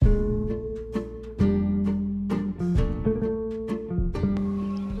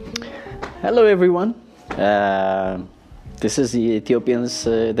Hello, everyone. This is the Ethiopians,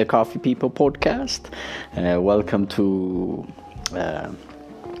 the Coffee People podcast. Welcome to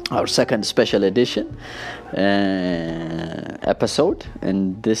our second special edition episode.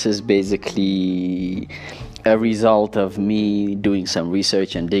 And this is basically a result of me doing some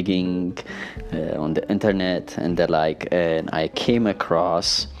research and digging on the internet and the like. And I came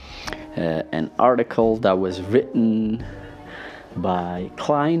across an article that was written by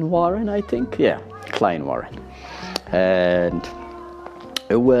Klein Warren, I think. Yeah, Klein Warren. And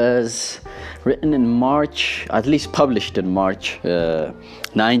it was written in March, at least published in March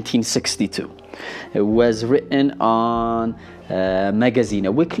 1962. It was written on a magazine,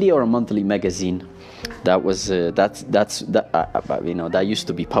 a weekly or a monthly magazine. That was that used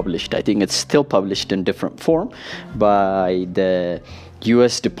to be published. I think it's still published in different form by the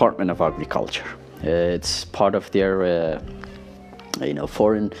U.S. Department of Agriculture. It's part of their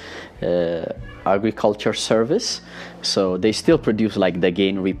foreign agriculture service, so they still produce like the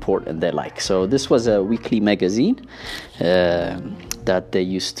Gain Report and the like. So this was a weekly magazine that they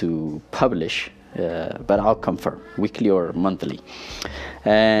used to publish, but I'll confirm, weekly or monthly.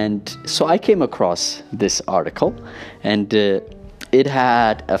 And so I came across this article, and it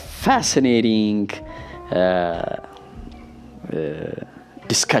had a fascinating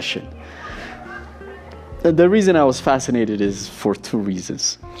discussion. The reason I was fascinated is for two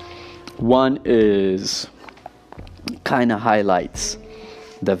reasons. One is kind of highlights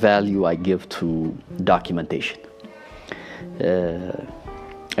the value I give to documentation,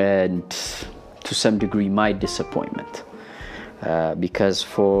 and to some degree my disappointment, because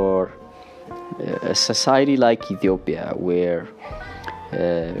for a society like Ethiopia, where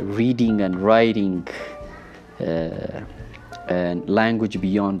reading and writing and language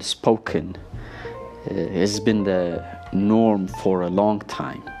beyond spoken has been the norm for a long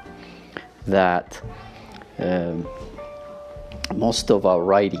time, that most of our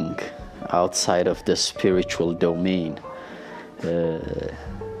writing outside of the spiritual domain,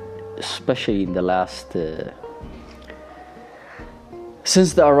 especially in the last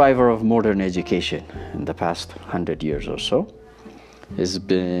since the arrival of modern education in the past 100 years or so, has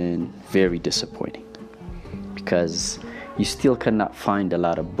been very disappointing, because you still cannot find a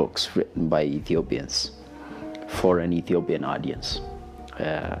lot of books written by Ethiopians for an Ethiopian audience.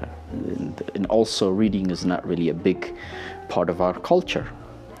 And also reading is not really a big part of our culture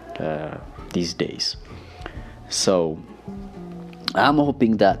these days. So I'm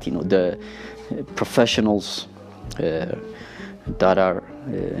hoping that the professionals that are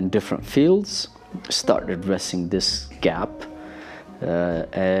in different fields start addressing this gap.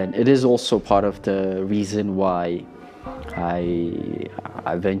 And it is also part of the reason why I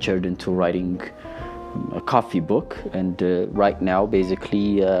ventured into writing a coffee book, and right now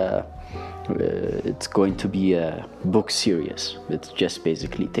basically it's going to be a book series. It's just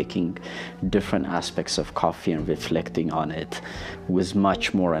basically taking different aspects of coffee and reflecting on it with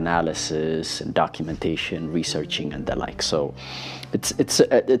much more analysis and documentation, researching and the like. So it's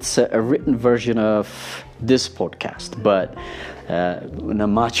a written version of this podcast, but in a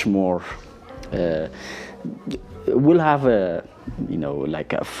much more we'll have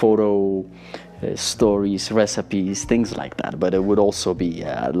like a photo, stories, recipes, things like that. But it would also be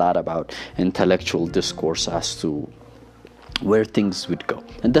a lot about intellectual discourse as to where things would go.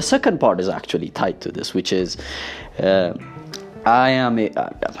 And the second part is actually tied to this, which is I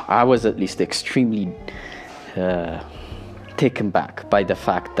was at least extremely taken back by the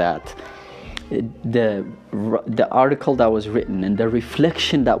fact that the article that was written and the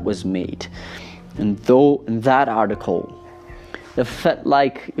reflection that was made, and though in that article it felt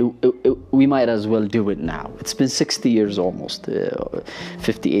like we might as well do it now. It's been 60 years almost,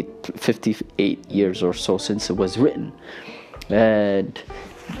 58 years or so since it was written. And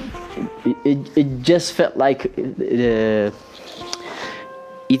it just felt like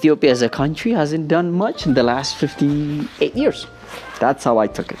Ethiopia as a country hasn't done much in the last 58 years. That's how I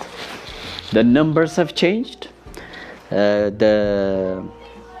took it. The numbers have changed. The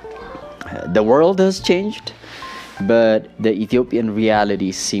world has changed. But the Ethiopian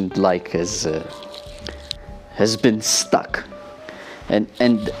reality seemed like has been stuck, and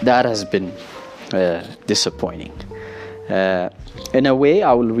that has been disappointing. In a way,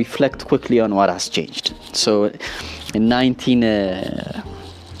 I will reflect quickly on what has changed. So, in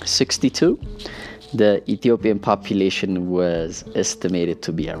 1962, the Ethiopian population was estimated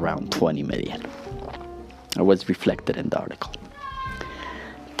to be around 20 million. It was reflected in the article.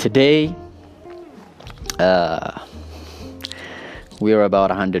 Today, we are about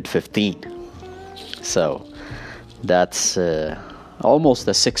 115. So that's almost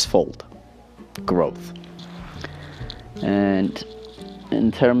a sixfold growth. And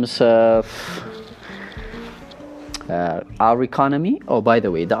in terms of our economy, oh, by the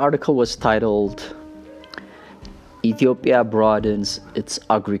way, the article was titled Ethiopia Broadens Its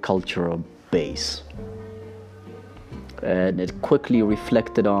Agricultural Base. And it quickly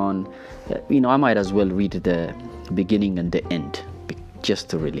reflected on, I might as well read the beginning and the end just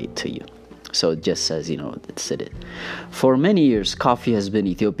to relate to you. So it just says, it said it. For many years, coffee has been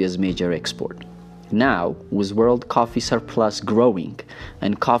Ethiopia's major export. Now, with world coffee surplus growing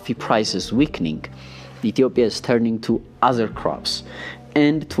and coffee prices weakening, Ethiopia is turning to other crops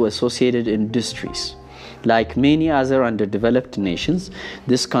and to associated industries. Like many other underdeveloped nations,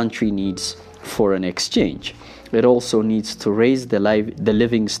 this country needs foreign exchange. It also needs to raise the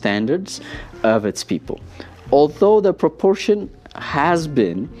living standards of its people. Although the proportion has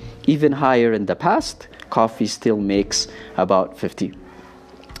been even higher in the past, coffee still makes about 50%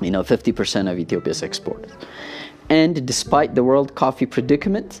 of Ethiopia's export. And despite the world coffee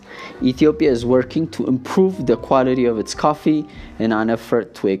predicament, Ethiopia is working to improve the quality of its coffee in an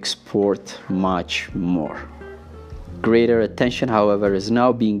effort to export much more. Greater attention, however, is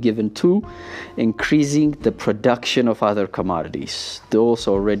now being given to increasing the production of other commodities, those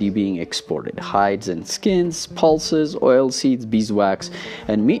already being exported: hides and skins, pulses, oilseeds, beeswax,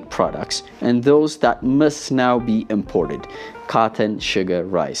 and meat products, and those that must now be imported: cotton, sugar,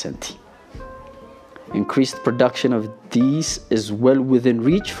 rice, and tea. Increased production of these is well within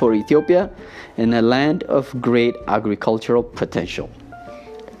reach for Ethiopia in a land of great agricultural potential.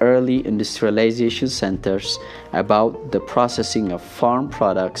 Early industrialization centers about the processing of farm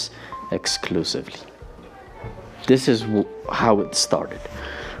products exclusively. This is how it started.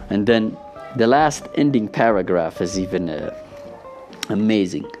 And then the last ending paragraph is even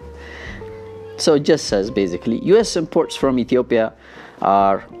amazing. So it just says basically, U.S. imports from Ethiopia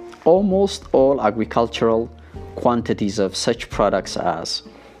are almost all agricultural quantities of such products as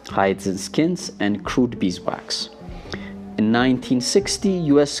hides and skins and crude beeswax. In 1960,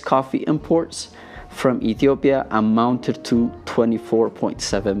 U.S. coffee imports from Ethiopia amounted to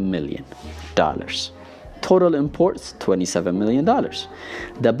 $24.7 million. Total imports, $27 million.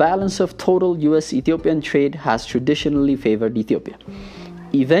 The balance of total U.S.-Ethiopian trade has traditionally favored Ethiopia.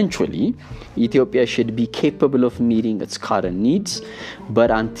 Eventually, Ethiopia should be capable of meeting its cotton needs, but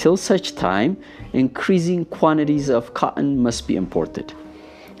until such time, increasing quantities of cotton must be imported.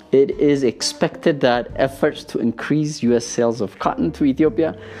 It is expected that efforts to increase U.S. sales of cotton to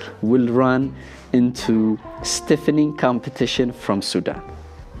Ethiopia will run into stiffening competition from Sudan.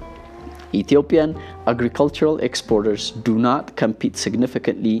 Ethiopian agricultural exporters do not compete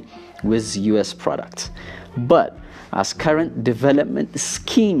significantly with U.S. products. But as current development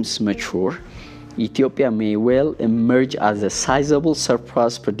schemes mature, Ethiopia may well emerge as a sizable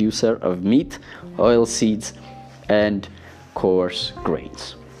surplus producer of meat, oilseeds, and coarse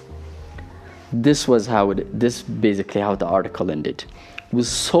grains. This basically how the article ended, with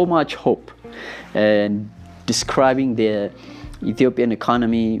so much hope and describing the Ethiopian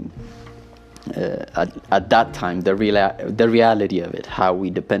economy at that time, the reality of it, how we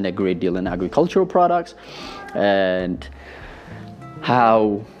depend a great deal on agricultural products, and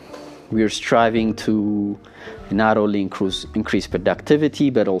how we are striving to not only increase productivity,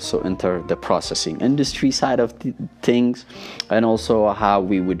 but also enter the processing industry side of things, and also how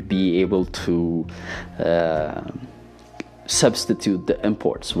we would be able to substitute the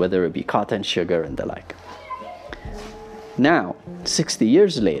imports, whether it be cotton, sugar, and the like. Now, 60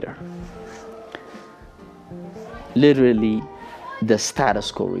 years later, literally the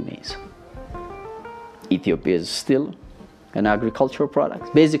status quo remains. Ethiopia is still an agricultural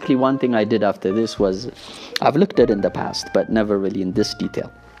product. Basically, one thing I did after this was, I've looked at it in the past, but never really in this detail.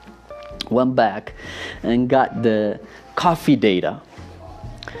 Went back and got the coffee data,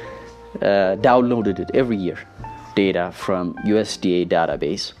 downloaded it every year, data from USDA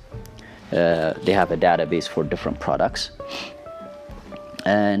database. They have a database for different products.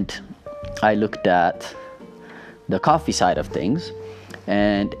 And I looked at the coffee side of things.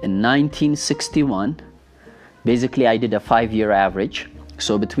 And in 1961, basically I did a 5-year average.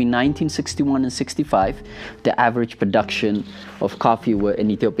 So between 1961 and 65, the average production of coffee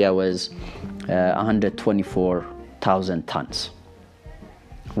in Ethiopia was 124,000 tons.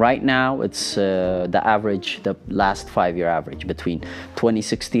 Right now, it's the last 5-year average between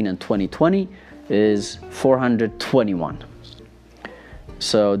 2016 and 2020 is 421.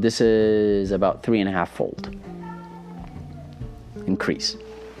 So this is about 3.5-fold increase.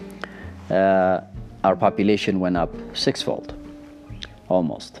 Our population went up 6-fold,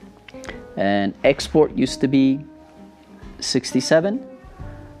 almost. And export used to be 67,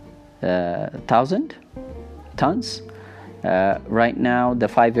 thousand tons. Right now, the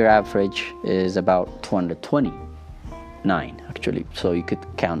 5-year average is about 229, actually. So you could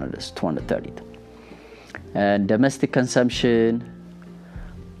count it as 230. And domestic consumption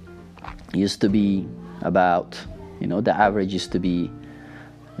used to be about, the average used to be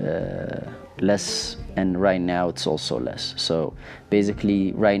less, and right now it's also less. So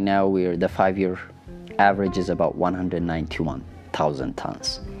basically, right now the 5-year average is about 191,000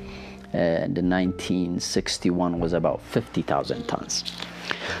 tons. And in 1961 was about 50,000 tons.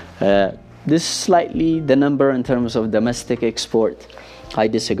 This slightly, the number in terms of domestic export, I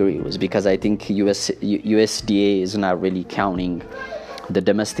disagree with, because I think USDA is not really counting the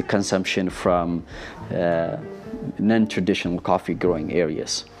domestic consumption from non-traditional coffee growing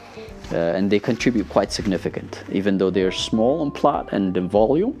areas. And they contribute quite significant. Even though they're small in plot and in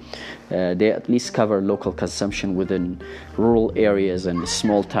volume, they at least cover local consumption within rural areas and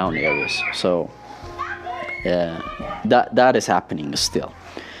small town areas. So that is happening still.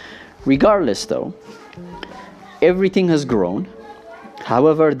 Regardless though, everything has grown.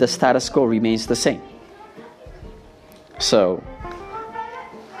 However, the status quo remains the same. So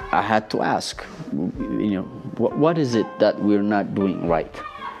I had to ask, what is it that we're not doing right?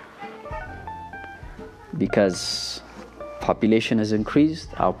 Because population has increased,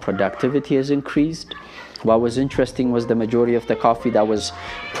 our productivity has increased. What was interesting was the majority of the coffee that was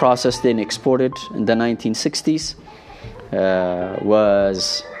processed and exported in the 1960s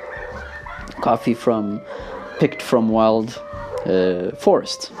was coffee picked from wild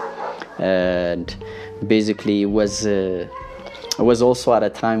forests, and basically it was also at a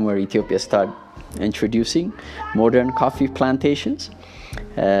time where Ethiopia started introducing modern coffee plantations.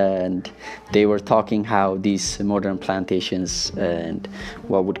 And they were talking how these modern plantations and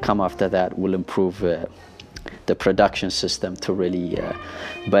what would come after that will improve the production system to really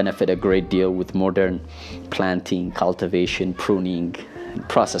benefit a great deal with modern planting, cultivation, pruning, and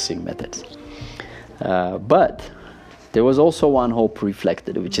processing methods. But there was also one hope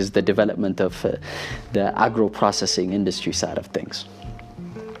reflected, which is the development of the agro-processing industry side of things.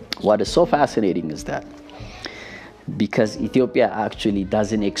 What is so fascinating is that because Ethiopia actually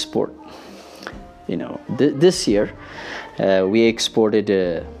doesn't export, this year we exported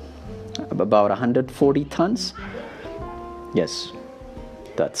about 140 tons. Yes,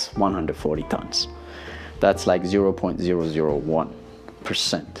 that's 140 tons. That's like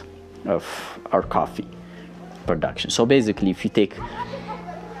 0.001% of our coffee production. So basically, if you take,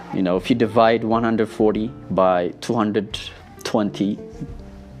 if you divide 140 by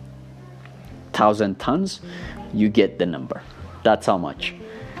 220,000 tons, you get the number. That's how much.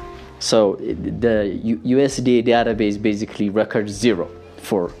 So the USDA database basically records 0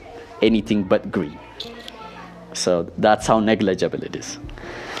 for anything but green. So that's how negligible it is.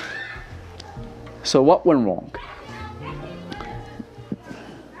 So what went wrong?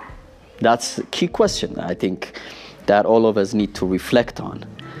 That's the key question, I think, that all of us need to reflect on.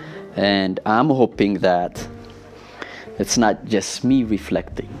 And I'm hoping that it's not just me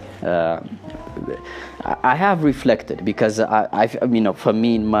reflecting. I have reflected because for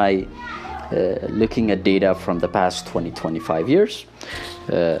me, in my looking at data from the past 25 years,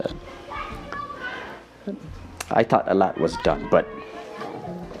 I thought a lot was done. But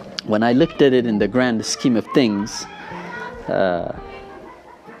when I looked at it in the grand scheme of things,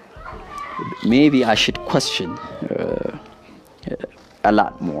 maybe I should question a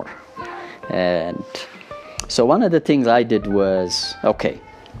lot more. And so one of the things I did was,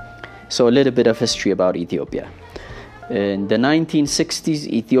 so a little bit of history about Ethiopia. In the 1960s,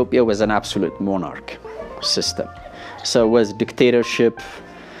 Ethiopia was an absolute monarch system. So it was dictatorship,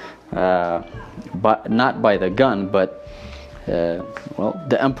 but not by the gun, but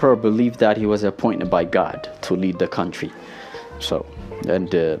the emperor believed that he was appointed by God to lead the country. So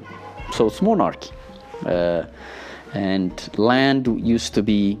it's monarchy. And land used to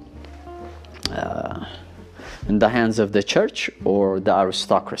be in the hands of the church or the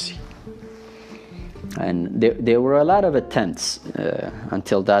aristocracy. And there were a lot of attempts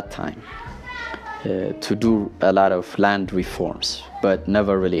until that time to do a lot of land reforms, but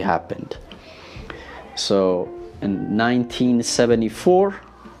never really happened. So in 1974,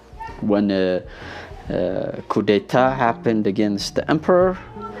 when a coup d'etat happened against the emperor,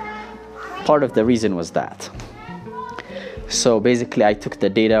 part of the reason was that. So basically, I took the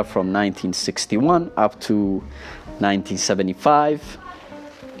data from 1961 up to 1975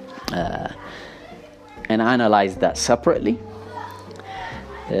 and analyzed that separately,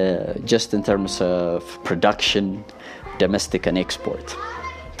 just in terms of production, domestic and export,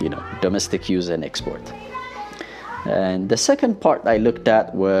 domestic use and export. And the second part I looked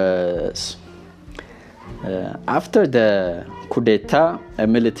at was after the coup d'etat, a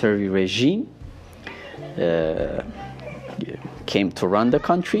military regime came to run the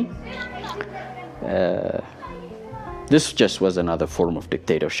country. This just was another form of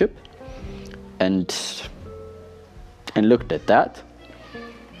dictatorship, and looked at that,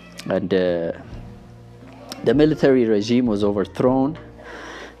 and the military regime was overthrown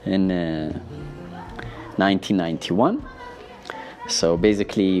in 1991. So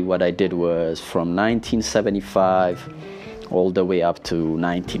basically what I did was from 1975 all the way up to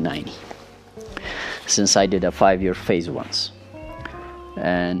 1990, since I did a 5-year phase once.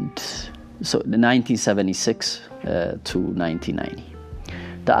 And so the 1976 to 1990.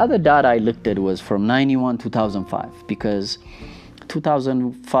 The other data I looked at was from 91 to 2005, because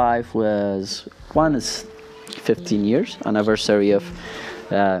 2005 was 15 years anniversary of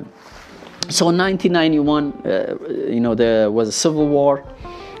so in 1991 there was a civil war,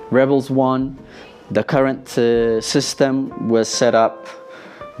 rebels won, the current system was set up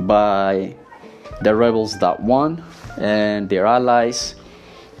by the rebels that won and their allies.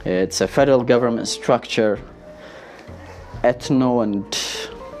 It's a federal government structure, ethno and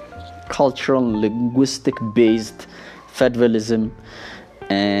cultural and linguistic based federalism,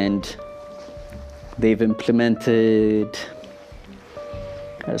 and they've implemented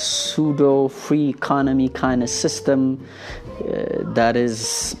a pseudo free economy kind of system that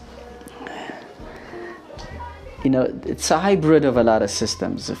is, it's a hybrid of a lot of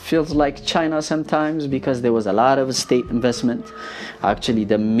systems. It feels like China sometimes because there was a lot of state investment. Actually,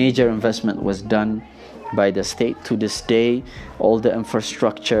 the major investment was done by the state. To this day, all the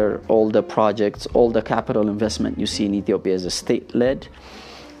infrastructure, all the projects, all the capital investment you see in Ethiopia is state-led.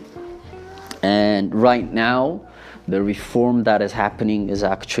 And right now, the reform that is happening is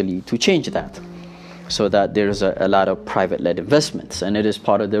actually to change that, so that there's a lot of private-led investments. And it is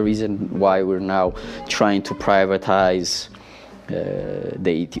part of the reason why we're now trying to privatize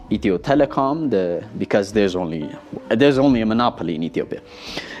the Ethio Telecom, because there's only a monopoly in Ethiopia.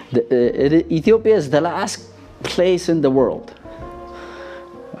 Ethiopia is the last place in the world,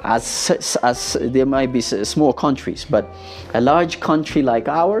 as there might be small countries, but a large country like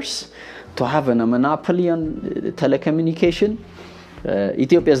ours, to have a monopoly on telecommunication,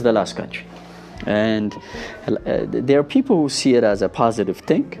 Ethiopia is the last country. And there are people who see it as a positive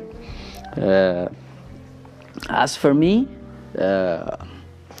thing. As for me,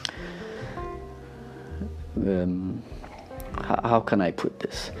 how can I put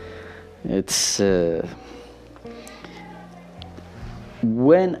this? It's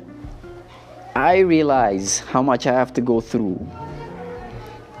when I realize how much I have to go through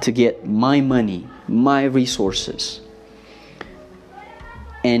to get my money, my resources,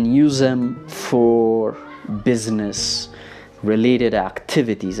 and use them for business related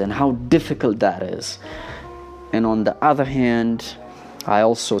activities, and how difficult that is. And on the other hand, I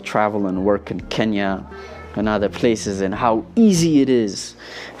also travel and work in Kenya and other places, and how easy it is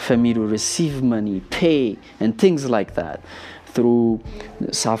for me to receive money, pay, and things like that through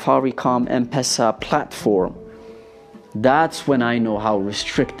the Safaricom M-Pesa platform. That's when I know how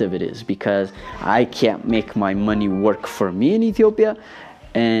restrictive it is, because I can't make my money work for me in Ethiopia,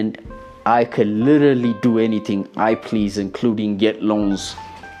 and I could literally do anything I please, including get loans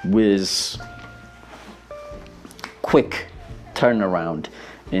with quick turnaround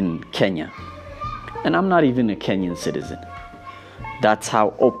in Kenya. And I'm not even a Kenyan citizen. That's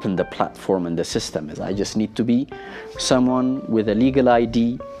how open the platform and the system is. I just need to be someone with a legal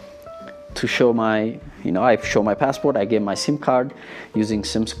ID to show I show my passport, I give my SIM card. Using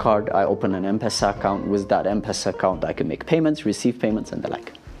SIM's card, I open an M-Pesa account. With that M-Pesa account, I can make payments, receive payments, and the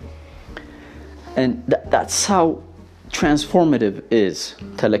like. And that's how transformative is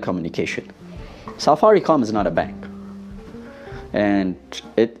telecommunication. Safaricom is not a bank. And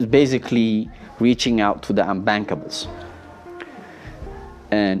it's basically reaching out to the unbankables.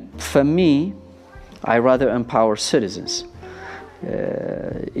 And for me, I rather empower citizens.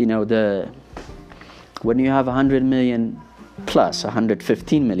 When you have 100 million plus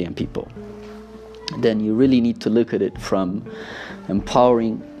 115 million people, then you really need to look at it from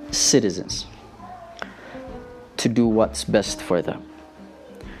empowering citizens to do what's best for them.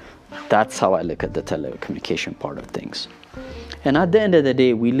 That's how I look at the telecommunication part of things. And at the end of the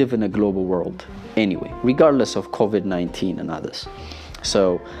day, we live in a global world anyway, regardless of COVID-19 and others.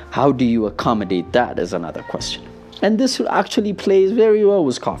 So how do you accommodate that is another question. And this actually plays very well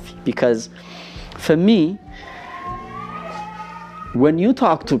with coffee, because for me, when you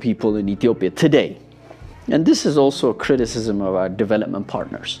talk to people in Ethiopia today, and this is also a criticism of our development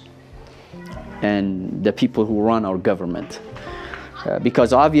partners, and the people who run our government.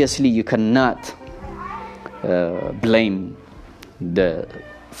 Because obviously you cannot blame the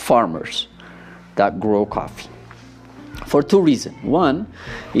farmers that grow coffee for two reasons. One,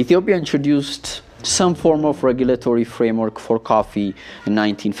 Ethiopia introduced some form of regulatory framework for coffee in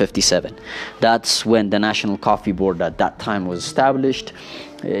 1957. That's when the National Coffee Board at that time was established.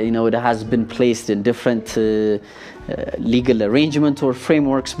 It has been placed in different legal arrangements or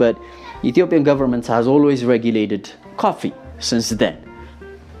frameworks, but Ethiopian government has always regulated coffee since then.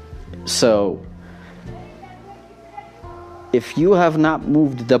 So if you have not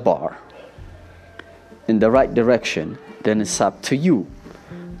moved the bar in the right direction, then it's up to you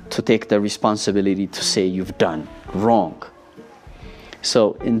to take the responsibility to say you've done wrong.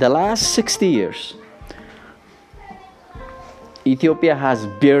 So in the last 60 years, Ethiopia has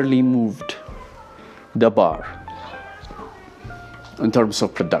barely moved the bar in terms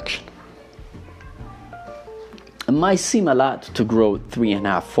of production. It might seem a lot to grow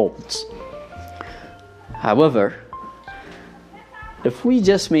 3.5 folds. However, if we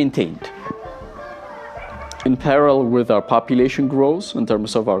just maintained in parallel with our population growth in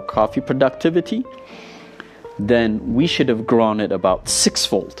terms of our coffee productivity, then we should have grown it about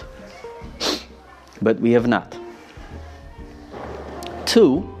 6-fold. But we have not.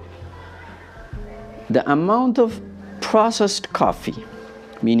 2, the amount of processed coffee,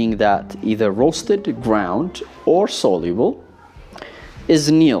 meaning that either roasted, ground, or soluble,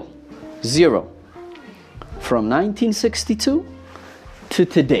 is nil, 0, from 1962 to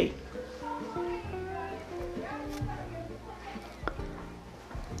today.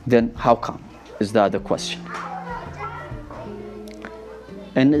 Then how come? Is that the question?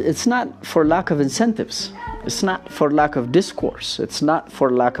 And it's not for lack of incentives. It's not for lack of discourse. It's not for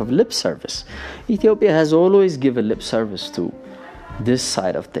lack of lip service. Ethiopia has always given lip service to this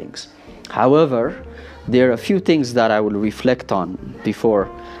side of things. However, there are a few things that I will reflect on before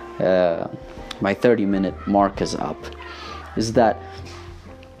my 30-minute mark is up. Is that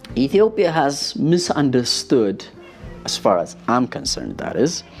Ethiopia has misunderstood, as far as I'm concerned, that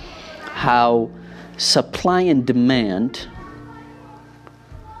is, how supply and demand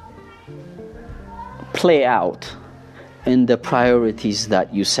play out in the priorities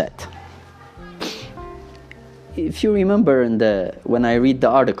that you set. If you remember when I read the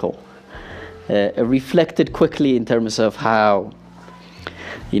article, it reflected quickly in terms of how,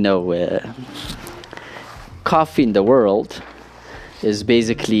 coffee in the world is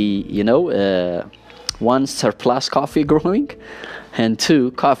basically, 1, surplus coffee growing, and 2,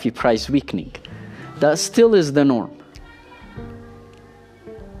 coffee price weakening. That still is the norm.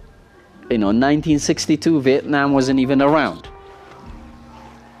 In 1962, Vietnam wasn't even around.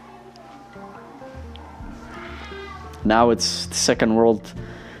 Now it's the second world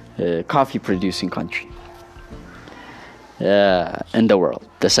coffee producing country in the world,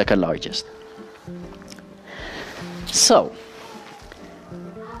 the second largest. So,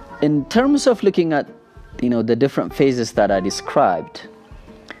 in terms of looking at the different phases that I described,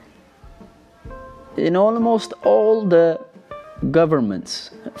 in almost all the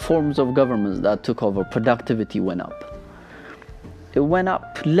forms of governments that took over, productivity went up. It went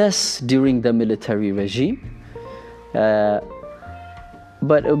up less during the military regime,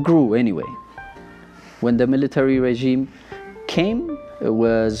 but it grew anyway. When the military regime came, it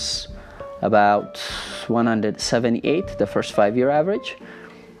was about 178, the first 5-year average,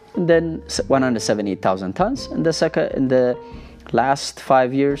 and then 178,000 tons. In the last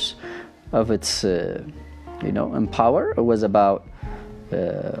 5 years of its in power, it was about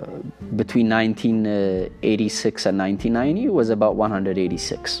between 1986 and 1990, it was about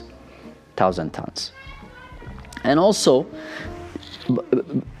 186,000 tons. And also,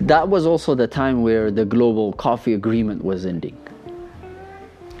 that was also the time where the global coffee agreement was ending.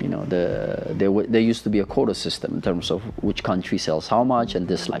 There used to be a quota system in terms of which country sells how much and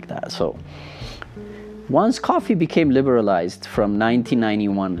this like that. So once coffee became liberalized from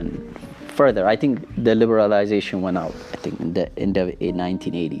 1991 and further, I think the liberalization went out, I think, in the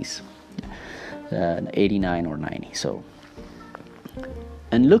 1980s, 89 or 90. So,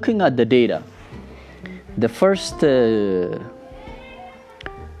 and looking at the data, the first 15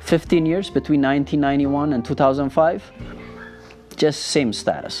 years between 1991 and 2005, just same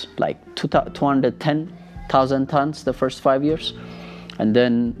status, like 210,000 tons the first 5 years, and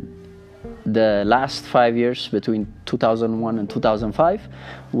then the last 5 years between 2001 and 2005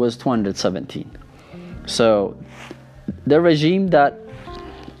 was 217. So the regime that,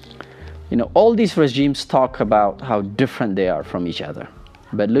 all these regimes talk about how different they are from each other,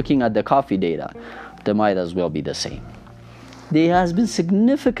 but looking at the coffee data, they might as well be the same. There has been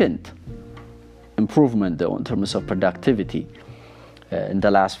significant improvement, though, in terms of productivity in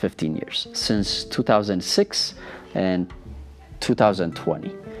the last 15 years, since 2006 and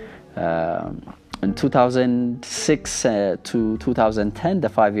 2020. In 2006 to 2010, the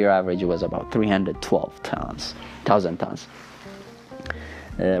 5-year average was about 312,000 tons.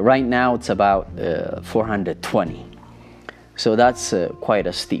 Right now, it's about 420. So that's quite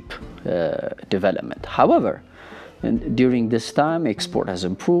a steep development. However, during this time, export has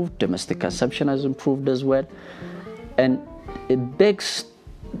improved, domestic consumption has improved as well. And it begs,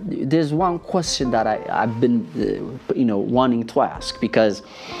 there's one question that I've been wanting to ask, because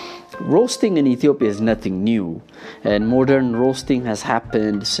roasting in Ethiopia is nothing new, and modern roasting has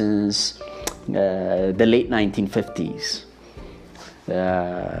happened since the late 1950s.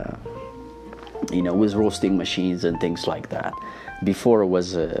 With roasting machines and things like that. Before it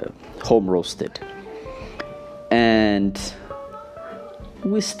was home roasted. And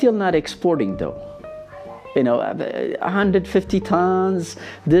we're still not exporting, though. 150 tons,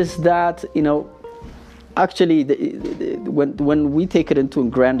 this, that, Actually, when we take it into a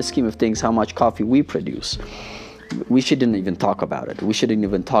grand scheme of things, how much coffee we produce, we shouldn't even talk about it. We shouldn't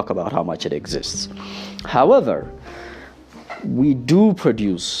even talk about how much it exists. However, we do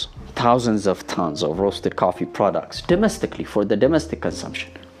produce thousands of tons of roasted coffee products domestically for the domestic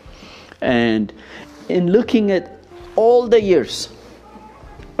consumption. And in looking at all the years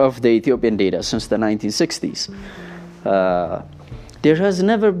of the Ethiopian data since the 1960s, there has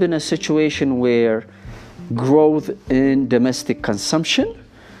never been a situation where growth in domestic consumption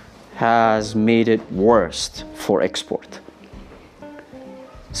has made it worse for export.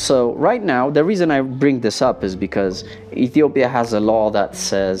 So right now, the reason I bring this up is because Ethiopia has a law that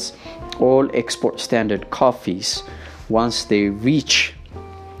says all export standard coffees, once they reach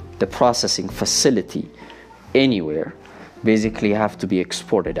the processing facility anywhere, basically have to be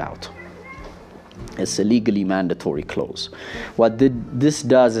exported out. It's a legally mandatory clause. What this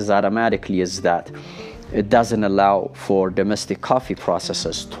does is automatically is that it doesn't allow for domestic coffee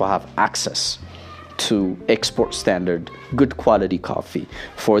processors to have access to export standard, good quality coffee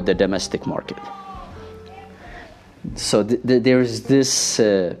for the domestic market. So there's this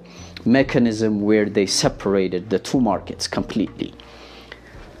mechanism where they separated the two markets completely,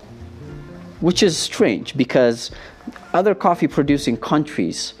 which is strange because other coffee producing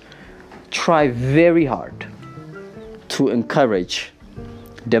countries try very hard to encourage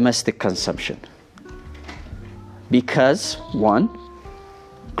domestic consumption. Because, one,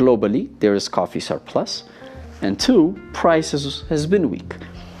 globally there is coffee surplus, and two, prices has been weak.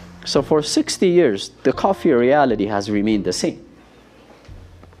 So for 60 years, the coffee reality has remained the same.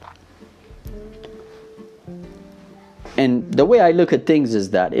 And the way I look at things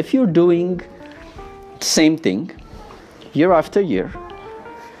is that if you're doing the same thing year after year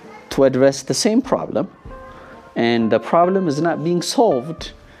to address the same problem, and the problem is not being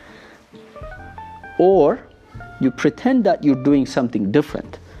solved, or you pretend that you're doing something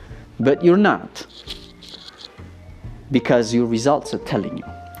different, but you're not, because your results are telling you.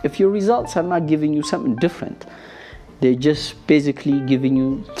 If your results are not giving you something different, they're just basically giving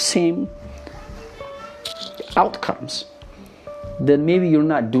you same outcomes, then maybe you're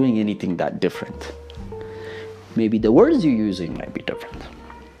not doing anything that different. Maybe the words you're using might be different.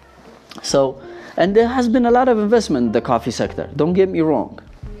 So, and there has been a lot of investment in the coffee sector. Don't get me wrong.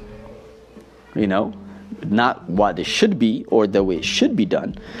 Not what it should be or the way it should be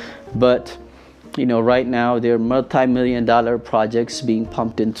done. But, right now there are multi-million-dollar projects being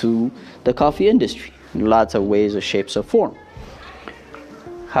pumped into the coffee industry in lots of ways, or shapes, or form.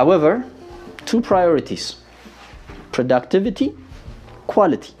 However, two priorities: productivity,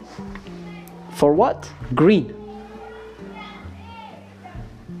 quality. For what? Green.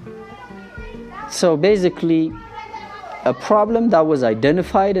 So basically, a problem that was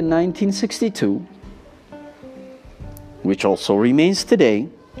identified in 1962, which also remains today,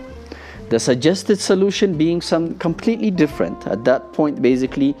 the suggested solution being some completely different. At that point,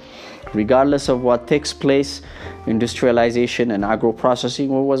 basically, regardless of what takes place, industrialization and agro-processing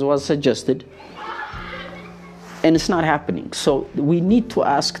was suggested, and it's not happening. So we need to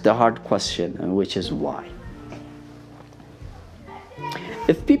ask the hard question, which is why.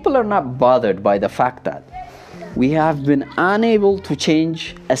 If people are not bothered by the fact that we have been unable to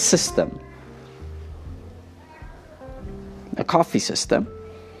change a system, a coffee system,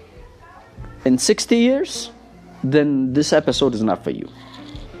 in 60 years, then this episode is not for you.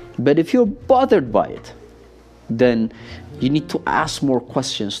 But if you're bothered by it, then you need to ask more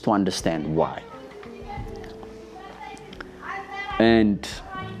questions to understand why. And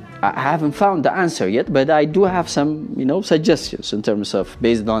I haven't found the answer yet, but I do have some, suggestions in terms of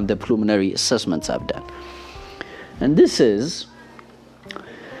based on the preliminary assessments I've done. And this is,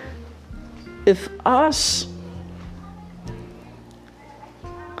 if us,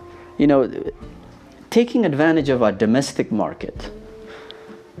 taking advantage of our domestic market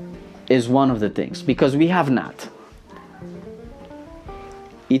is one of the things, because we have not.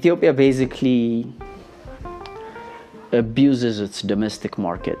 Ethiopia basically abuses its domestic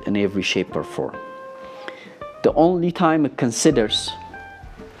market in every shape or form. The only time it considers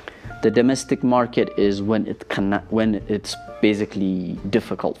the domestic market is when it's basically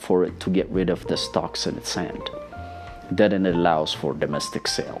difficult for it to get rid of the stocks in its hand. Then it allows for domestic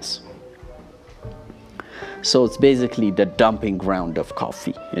sales. So it's basically the dumping ground of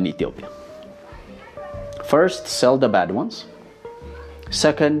coffee in Ethiopia. First, sell the bad ones.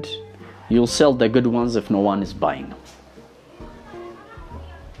 Second, you'll sell the good ones if no one is buying them.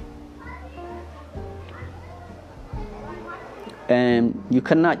 And you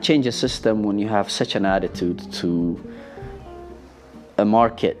cannot change a system when you have such an attitude to a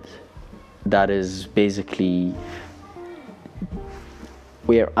market that is basically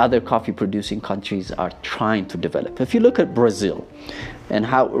where other coffee producing countries are trying to develop. If you look at Brazil and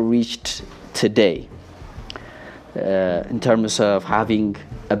how it reached today in terms of having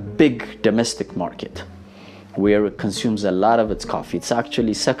a big domestic market where it consumes a lot of its coffee, it's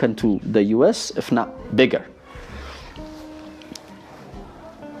actually second to the US, if not bigger,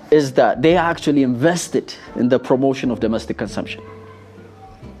 is that they actually invested in the promotion of domestic consumption.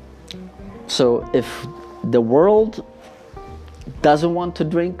 So if the world doesn't want to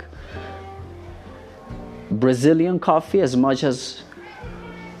drink Brazilian coffee as much as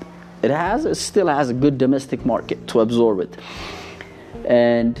it still has a good domestic market to absorb it.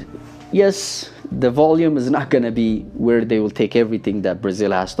 And yes, the volume is not going to be where they will take everything that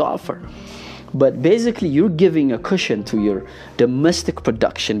Brazil has to offer. But basically, you're giving a cushion to your domestic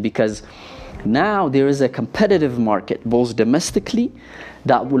production, because now there is a competitive market, both domestically,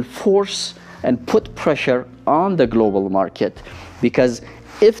 that will force and put pressure on the global market. Because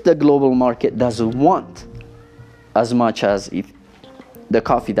if the global market doesn't want as much as the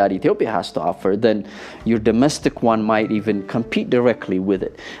coffee that Ethiopia has to offer, then your domestic one might even compete directly with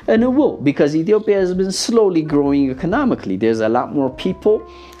it. And it will, because Ethiopia has been slowly growing economically. There's a lot more people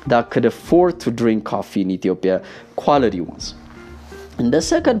that could afford to drink coffee in Ethiopia, quality ones. And the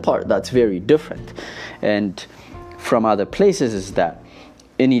second part that's very different and from other places is that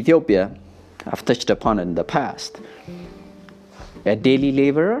in Ethiopia, I've touched upon it in the past, a daily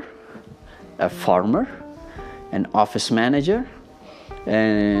laborer, a farmer, an office manager,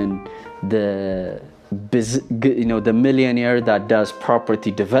 and the millionaire that does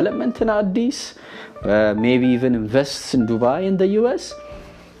property development in Addis, maybe even invests in Dubai in the US,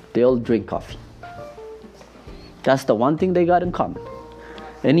 they all drink coffee. That's the one thing they got in common.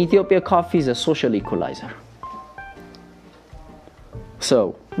 In Ethiopia, coffee is a social equalizer.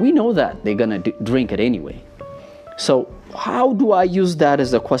 So we know that they're going to drink it anyway. So how do I use that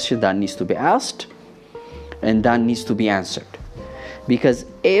as a question that needs to be asked and that needs to be answered? Because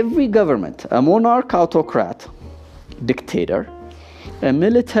every government, a monarch, autocrat, dictator, a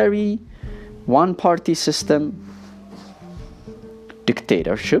military, one-party system,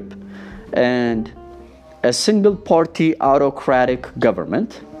 dictatorship, and a single-party autocratic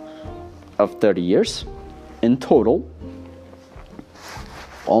government of 30 years, in total,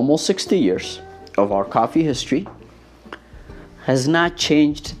 almost 60 years of our coffee history, has not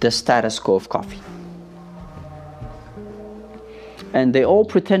changed the status quo of coffee. And they all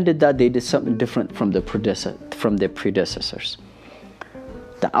pretended that they did something different from their predecessors.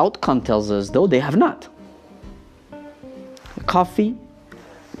 The outcome tells us, though, they have not. The coffee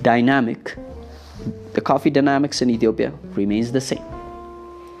dynamics in Ethiopia remains the same.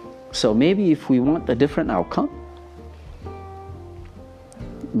 So maybe if we want a different outcome,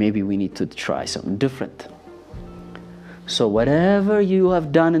 maybe we need to try something different. So whatever you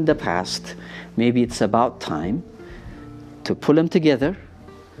have done in the past, maybe it's about time to pull them together,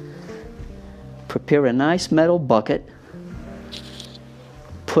 prepare a nice metal bucket,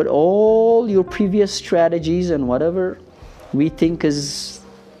 put all your previous strategies and whatever we think is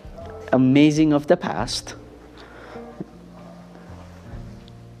amazing of the past,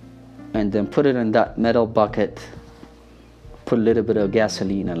 and then put it in that metal bucket, put a little bit of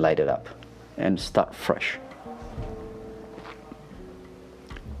gasoline and light it up and start fresh.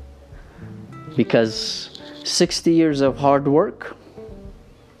 Because 60 years of hard work,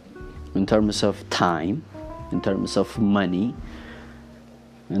 in terms of time, in terms of money,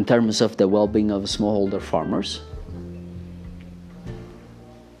 in terms of the well-being of smallholder farmers,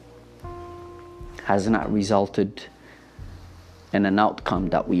 has not resulted in an outcome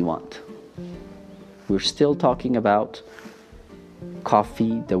that we want. We're still talking about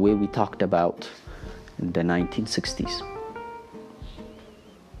coffee the way we talked about in the 1960s.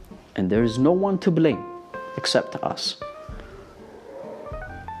 And there is no one to blame except us.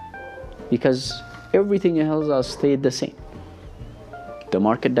 Because everything else has stayed the same. The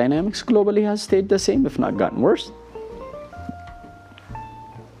market dynamics globally has stayed the same, if not gotten worse.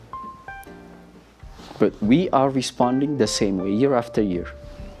 But we are responding the same way year after year.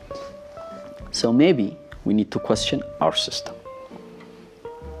 So maybe we need to question our system.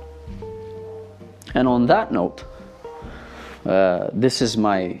 And on that note, this is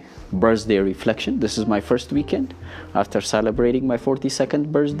my birthday reflection. This is my first weekend after celebrating my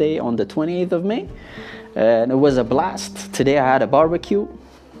 42nd birthday on the 28th of May. And it was a blast. Today I had a barbecue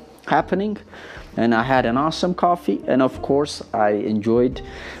happening, and I had an awesome coffee. And of course, I enjoyed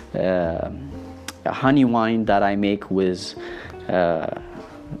a honey wine that I make with,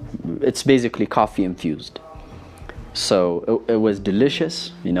 it's basically coffee infused. So it was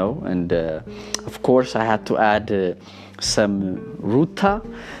delicious, you know, and of course I had to add some ruta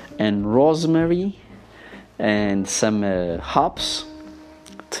and rosemary and some hops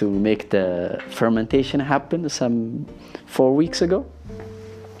to make the fermentation happen some 4 weeks ago.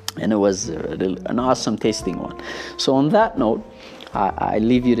 And it was an awesome tasting one. So on that note, I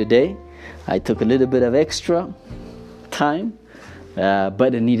leave you today. I took a little bit of extra time,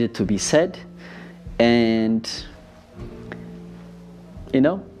 but it needed to be said. And you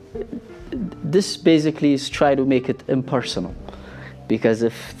know, this basically is try to make it impersonal. Because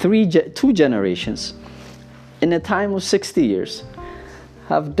if two generations in a time of 60 years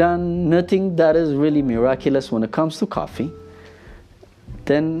have done nothing that is really miraculous when it comes to coffee,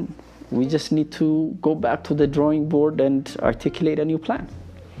 then we just need to go back to the drawing board and articulate a new plan.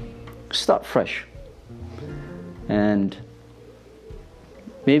 Start fresh. And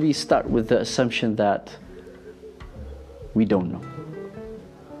maybe start with the assumption that we don't know.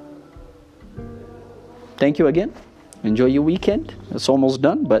 Thank you again. Enjoy your weekend. It's almost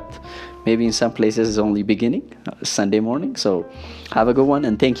done, but maybe in some places it's only beginning, Sunday morning. So have a good one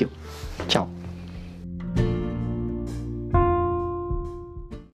and thank you. Ciao.